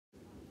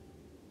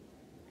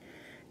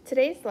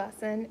Today's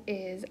lesson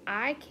is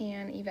I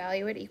can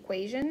evaluate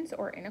equations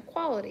or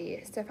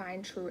inequalities to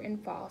find true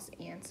and false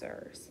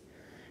answers.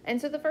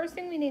 And so the first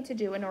thing we need to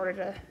do in order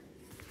to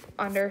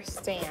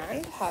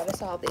understand how to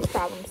solve these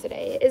problems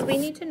today is we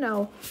need to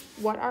know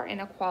what our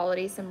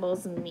inequality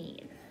symbols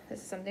mean.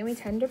 This is something we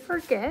tend to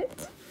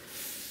forget,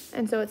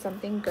 and so it's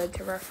something good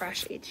to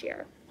refresh each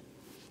year.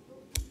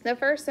 The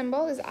first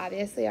symbol is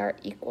obviously our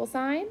equal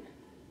sign,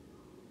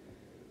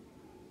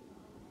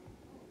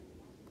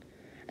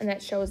 and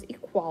that shows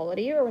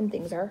equality or when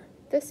things are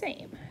the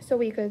same. So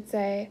we could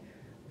say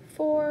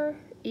 4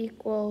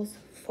 equals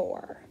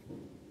 4.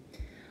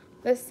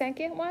 The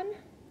second one,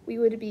 we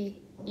would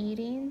be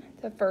eating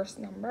the first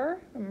number.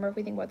 Remember, if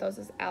we think about those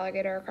as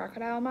alligator or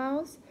crocodile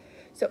mouse,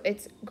 so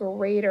it's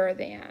greater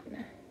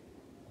than.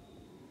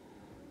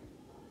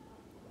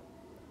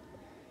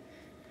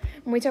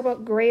 When we talk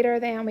about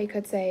greater than, we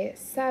could say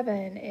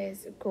 7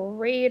 is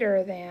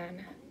greater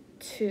than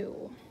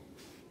 2.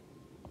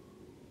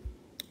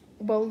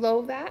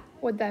 Below that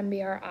would then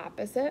be our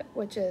opposite,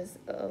 which is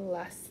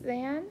less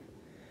than.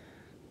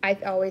 I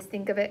always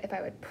think of it, if I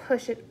would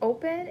push it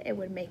open, it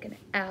would make an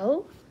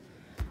L.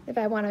 If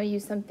I want to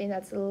use something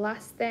that's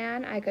less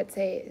than, I could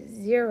say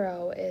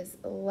 0 is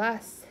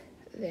less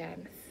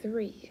than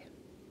 3.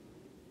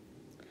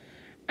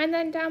 And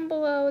then down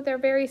below, they're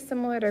very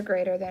similar to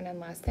greater than and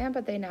less than,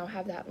 but they now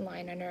have that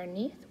line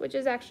underneath, which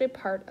is actually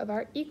part of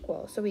our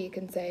equal. So we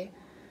can say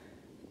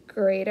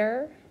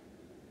greater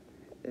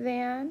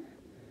than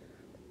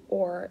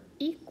or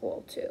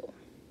equal to.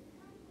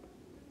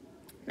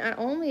 Not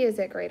only is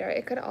it greater,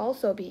 it could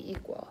also be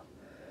equal.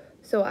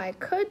 So I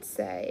could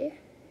say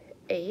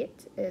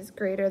 8 is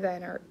greater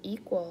than or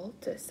equal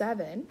to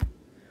 7.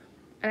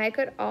 And I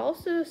could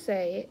also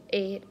say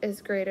 8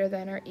 is greater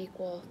than or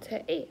equal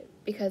to 8.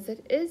 Because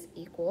it is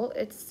equal,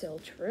 it's still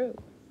true.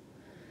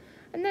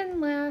 And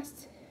then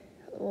last,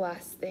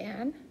 less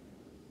than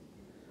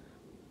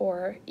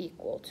or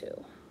equal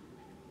to.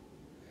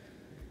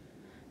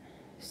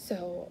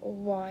 So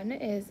 1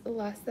 is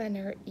less than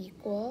or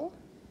equal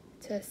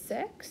to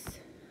 6.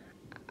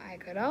 I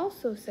could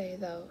also say,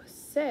 though,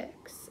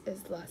 6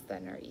 is less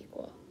than or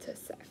equal to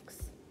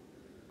 6.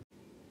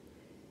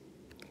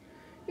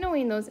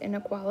 Knowing those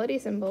inequality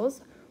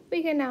symbols,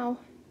 we can now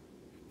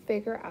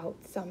figure out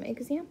some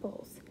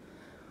examples.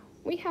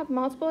 We have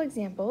multiple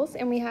examples,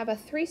 and we have a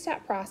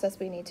 3-step process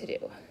we need to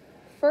do.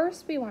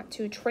 First, we want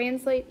to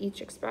translate each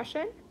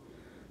expression.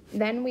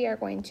 Then we are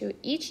going to,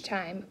 each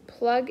time,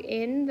 plug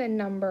in the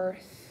number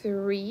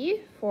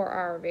 3 for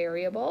our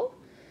variable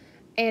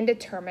and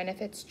determine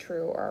if it's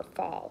true or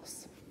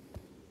false.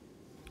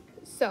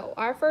 So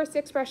our first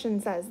expression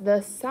says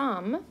the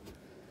sum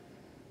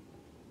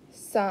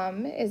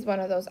is one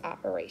of those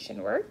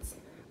operation words,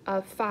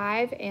 of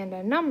 5 and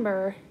a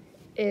number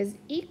is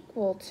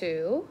equal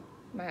to,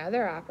 my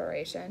other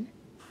operation,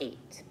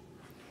 8.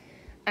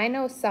 I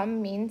know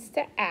sum means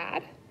to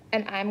add,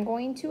 and I'm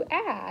going to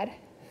add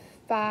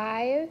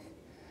 5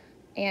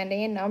 and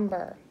a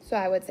number. So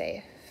I would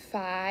say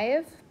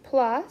 5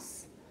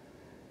 plus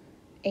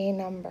a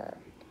number.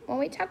 When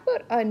we talk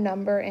about a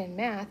number in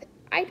math,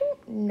 I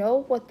don't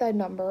know what the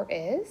number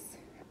is,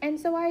 and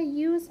so I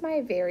use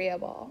my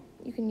variable.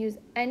 You can use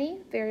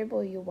any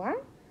variable you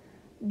want.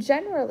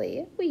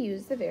 Generally, we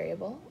use the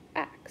variable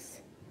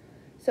x.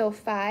 So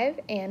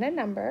 5 and a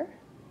number,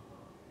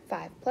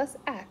 5 plus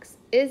x,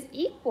 is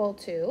equal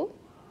to,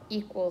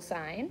 equal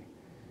sign,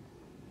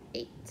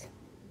 8.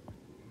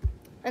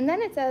 And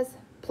then it says,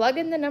 plug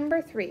in the number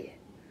 3.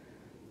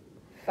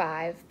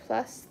 5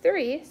 plus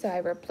 3, so I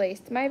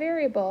replaced my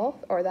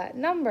variable, or that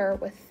number,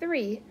 with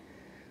 3.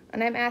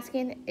 And I'm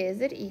asking,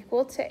 is it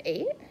equal to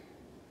 8?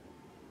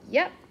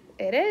 Yep,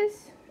 it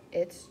is.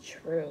 It's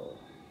true.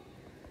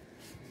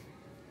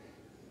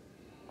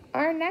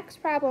 Our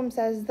next problem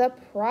says the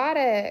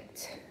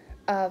product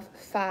of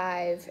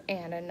 5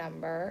 and a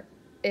number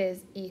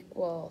is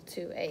equal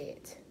to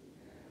 8.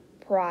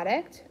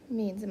 Product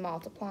means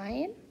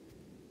multiplying,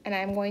 and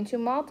I'm going to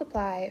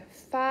multiply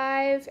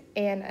 5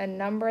 and a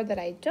number that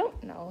I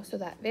don't know, so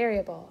that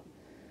variable.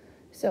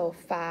 So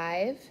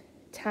 5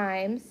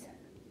 times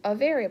a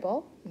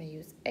variable, I'm going to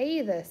use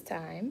a this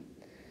time,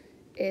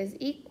 is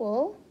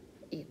equal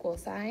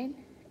sign,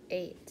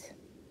 8.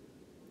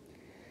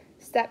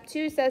 Step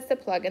 2 says to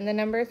plug in the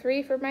number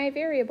 3 for my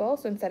variable,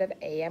 so instead of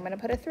a, I'm going to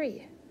put a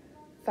 3.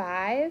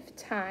 5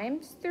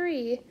 times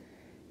 3,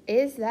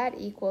 is that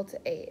equal to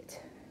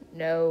 8?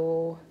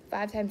 No,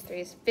 5 times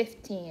 3 is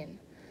 15.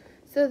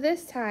 So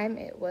this time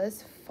it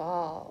was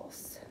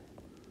false.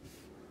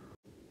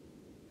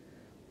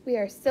 We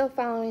are still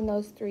following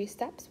those 3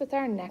 steps with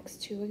our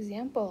next 2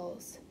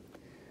 examples.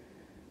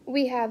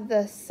 We have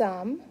the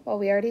sum, well,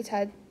 we already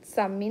said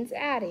sum means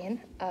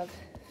adding, of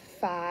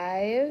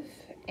 5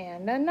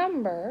 and a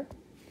number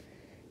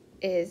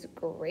is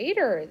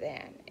greater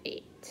than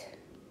 8.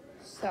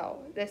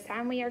 So this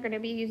time we are going to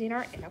be using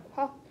our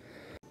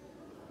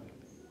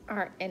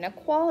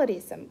inequality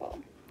symbol.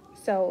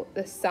 So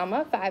the sum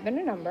of 5 and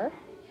a number,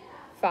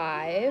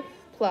 5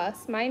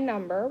 plus my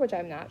number, which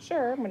I'm not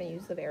sure, I'm going to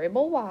use the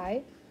variable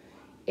y,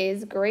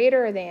 is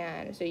greater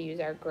than, so use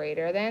our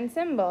greater than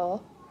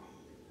symbol,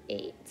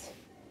 8.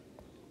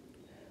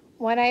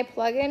 When I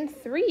plug in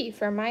 3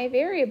 for my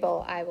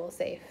variable, I will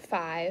say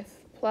 5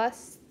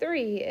 plus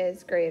 3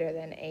 is greater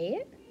than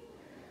 8.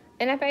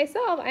 And if I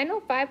solve, I know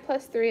 5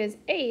 plus 3 is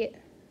 8,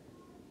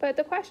 but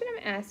the question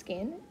I'm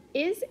asking,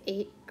 is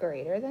 8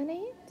 greater than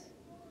 8?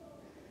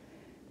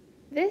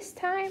 This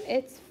time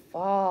it's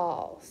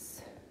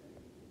false.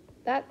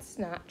 That's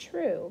not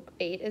true.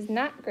 8 is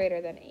not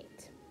greater than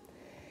 8.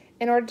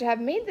 In order to have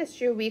made this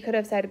true, we could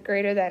have said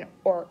greater than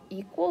or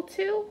equal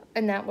to,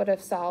 and that would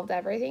have solved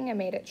everything and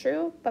made it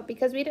true. But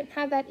because we didn't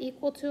have that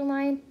equal to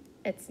line,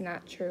 it's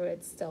not true,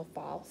 it's still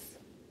false.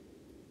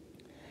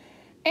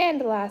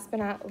 And last but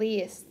not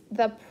least,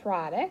 the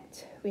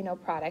product, we know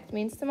product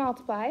means to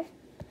multiply,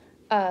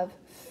 of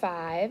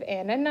 5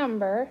 and a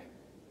number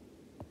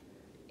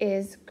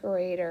is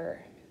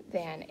greater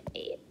than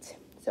 8.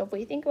 So if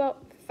we think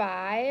about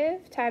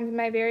 5 times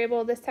my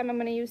variable, this time I'm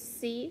going to use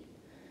C,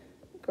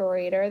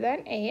 greater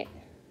than 8.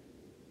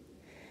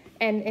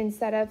 And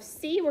instead of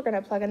C, we're going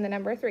to plug in the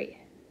number 3.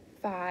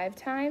 5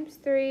 times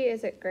 3,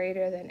 is it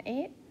greater than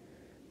 8?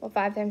 Well,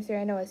 5 times 3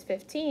 I know is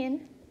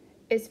 15.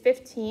 Is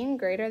 15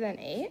 greater than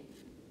 8?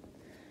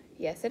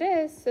 Yes, it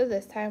is. So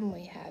this time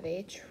we have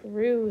a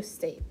true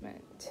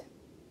statement.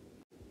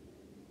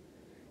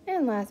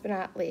 And last but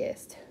not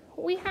least,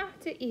 we have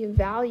to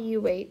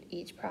evaluate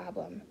each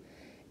problem.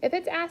 If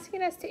it's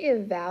asking us to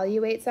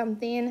evaluate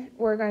something,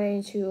 we're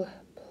going to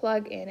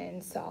plug in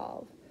and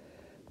solve.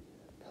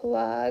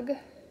 Plug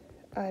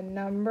a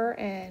number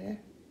in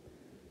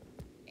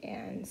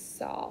and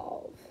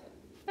solve.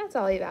 That's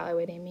all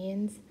evaluating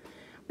means.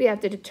 We have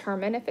to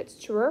determine if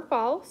it's true or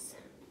false.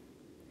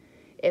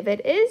 If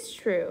it is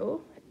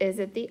true, is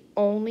it the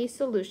only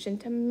solution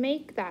to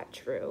make that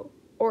true?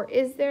 Or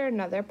is there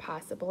another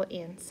possible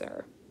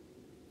answer?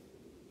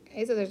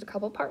 Okay, so there's a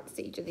couple parts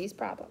to each of these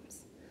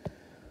problems.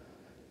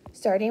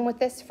 Starting with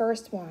this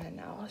first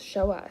one, I'll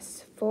show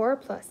us 4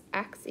 plus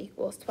x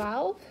equals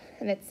 12,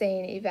 and it's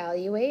saying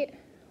evaluate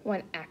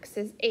when x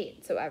is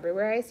 8. So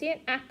everywhere I see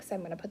an x, I'm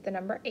going to put the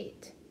number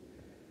 8.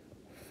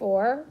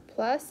 4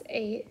 plus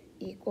 8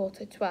 equal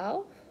to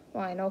 12.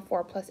 Well, I know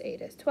 4 plus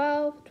 8 is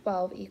 12.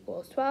 12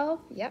 equals 12.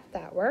 Yep,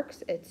 that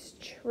works. It's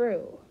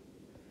true.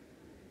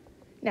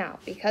 Now,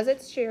 because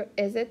it's true,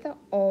 is it the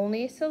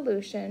only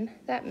solution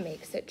that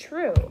makes it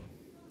true?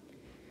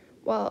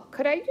 Well,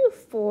 could I do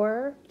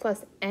 4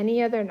 plus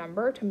any other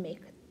number to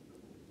make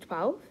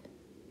 12?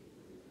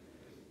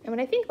 And when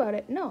I think about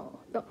it, no.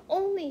 The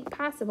only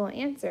possible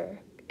answer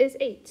is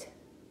 8.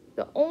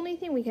 The only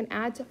thing we can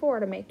add to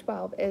 4 to make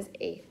 12 is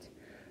 8.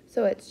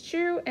 So it's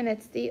true, and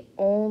it's the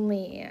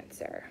only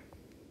answer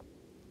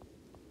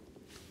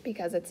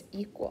because it's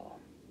equal.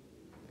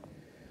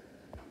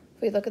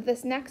 If we look at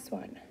this next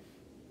one,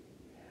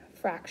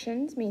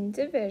 fractions mean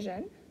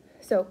division.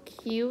 So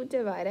q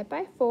divided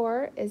by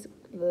 4 is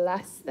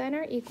less than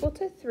or equal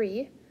to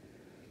 3,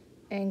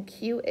 and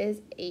q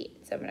is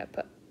 8. So I'm going to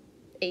put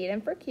 8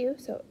 in for q,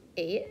 so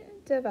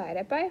 8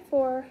 divided by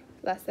 4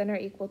 less than or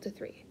equal to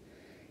 3.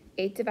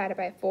 8 divided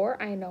by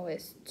 4 I know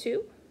is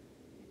 2.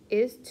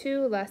 Is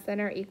 2 less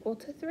than or equal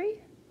to 3?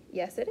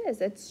 Yes, it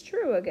is. It's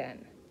true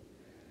again.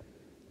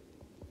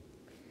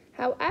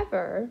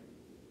 However,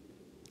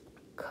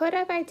 could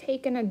have I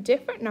taken a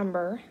different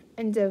number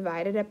and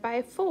divided it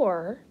by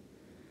 4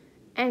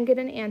 and get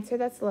an answer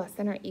that's less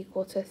than or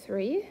equal to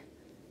 3?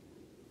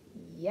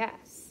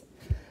 Yes.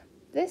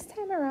 This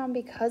time around,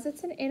 because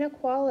it's an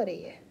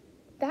inequality,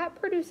 that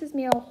produces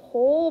me a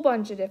whole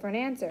bunch of different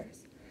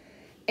answers.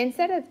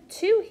 Instead of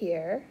 2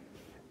 here,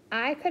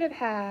 I could have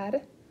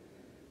had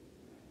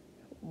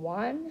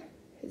 1,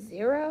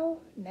 0,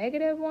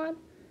 -1,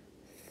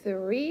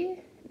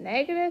 3,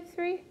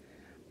 -3.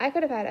 I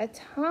could have had a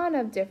ton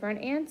of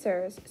different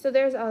answers. So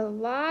there's a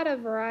lot of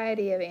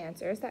variety of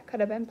answers that could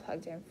have been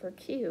plugged in for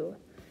Q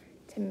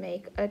to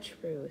make a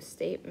true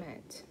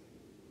statement.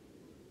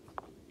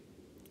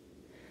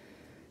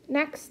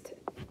 Next,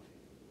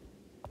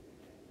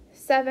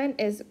 7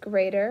 is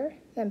greater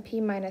than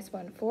p minus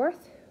 1/4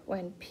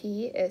 when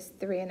p is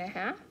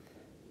 3.5.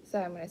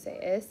 So I'm going to say,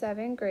 is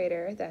 7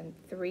 greater than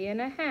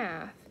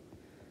 3.5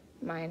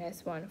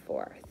 minus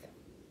 1/4?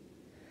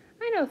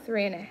 I know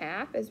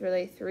 3.5 is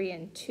really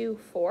 3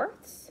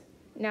 2/4.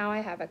 Now I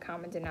have a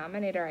common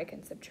denominator I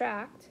can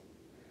subtract.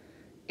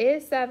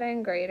 Is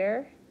 7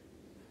 greater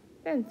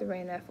than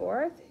 3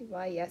 1/4?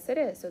 Well, yes it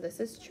is, so this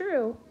is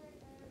true.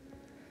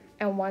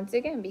 And once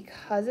again,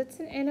 because it's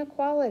an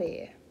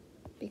inequality,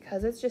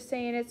 because it's just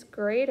saying it's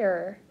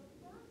greater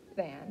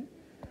than,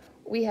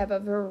 we have a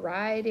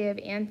variety of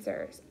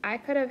answers. I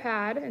could have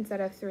had, instead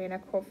of 3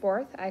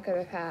 1/4, I could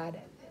have had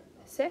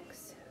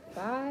 6,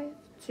 5,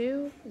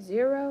 2,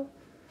 0,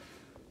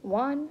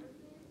 1,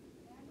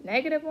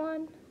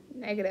 -1,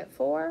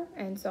 -4,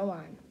 and so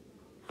on.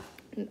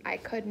 I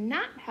could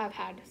not have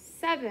had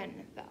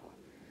 7, though,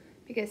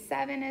 because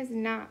 7 is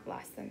not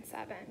less than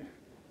 7.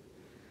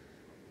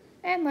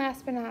 And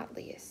last but not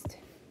least,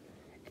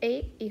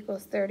 8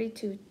 equals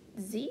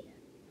 32z.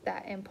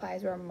 that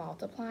implies we're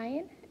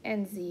multiplying,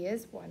 and z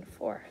is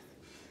 1/4.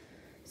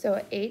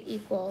 So 8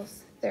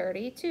 equals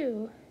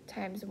 32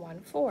 times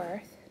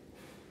 1/4.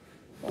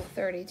 Well,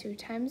 32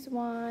 times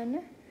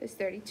 1 is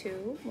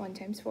 32. 1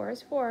 times 4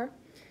 is 4.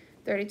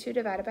 32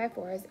 divided by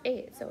 4 is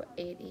 8. So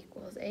 8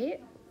 equals 8.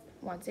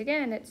 Once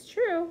again, it's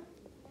true.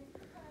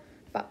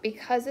 But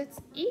because it's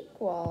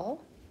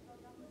equal,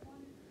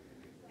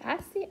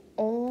 that's the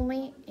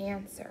only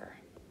answer.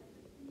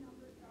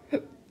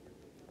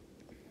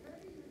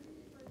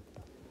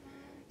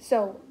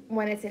 So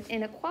when it's an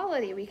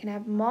inequality, we can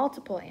have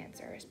multiple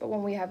answers. But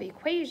when we have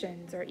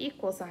equations or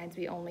equal signs,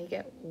 we only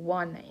get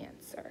one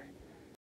answer.